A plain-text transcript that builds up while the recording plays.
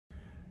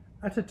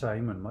At a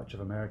time when much of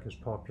America's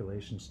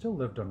population still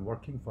lived on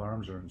working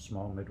farms or in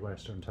small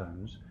Midwestern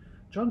towns,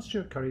 John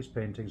Steuart Curry's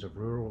paintings of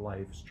rural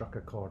life struck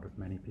a chord with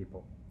many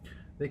people.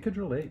 They could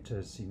relate to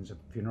his scenes of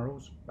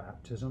funerals,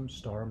 baptisms,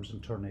 storms,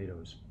 and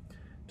tornadoes.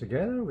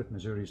 Together with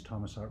Missouri's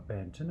Thomas Hart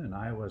Benton and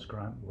Iowa's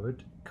Grant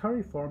Wood,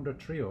 Curry formed a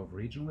trio of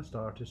regionalist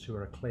artists who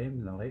were acclaimed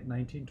in the late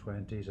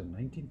 1920s and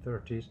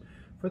 1930s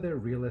for their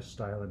realist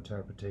style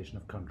interpretation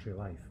of country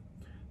life.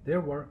 Their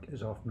work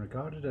is often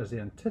regarded as the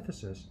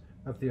antithesis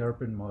of the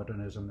urban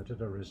modernism that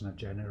had arisen a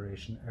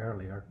generation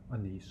earlier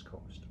on the East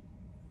Coast.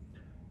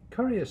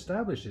 Curry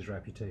established his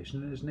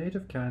reputation in his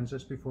native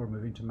Kansas before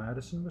moving to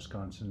Madison,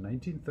 Wisconsin in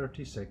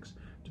 1936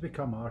 to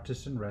become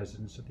artist in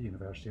residence at the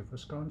University of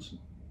Wisconsin.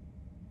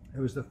 It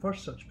was the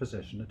first such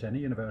position at any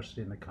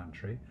university in the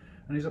country,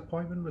 and his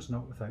appointment was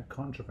not without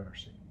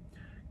controversy.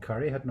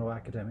 Curry had no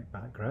academic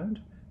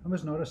background and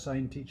was not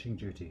assigned teaching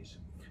duties.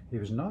 He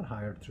was not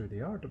hired through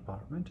the art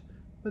department,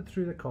 but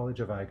through the College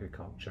of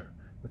Agriculture,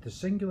 with the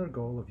singular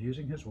goal of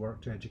using his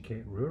work to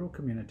educate rural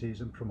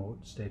communities and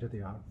promote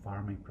state-of-the-art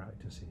farming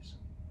practices.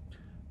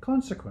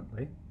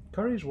 Consequently,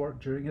 Curry's work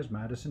during his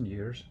Madison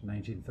years,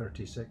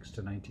 1936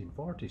 to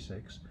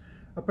 1946,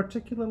 a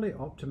particularly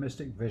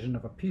optimistic vision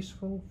of a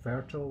peaceful,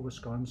 fertile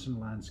Wisconsin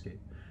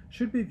landscape,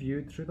 should be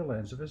viewed through the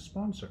lens of his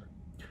sponsor.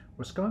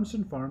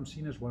 Wisconsin Farm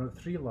Scene is one of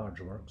three large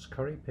works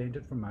Curry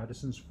painted from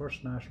Madison's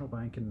First National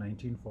Bank in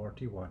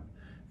 1941,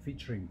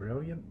 featuring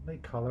brilliantly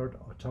coloured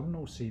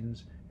autumnal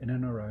scenes in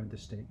and around the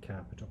state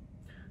capital.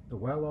 The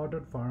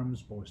well-ordered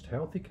farms boast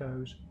healthy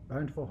cows,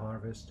 bountiful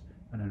harvest,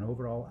 and an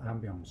overall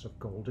ambience of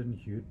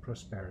golden-hued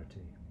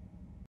prosperity.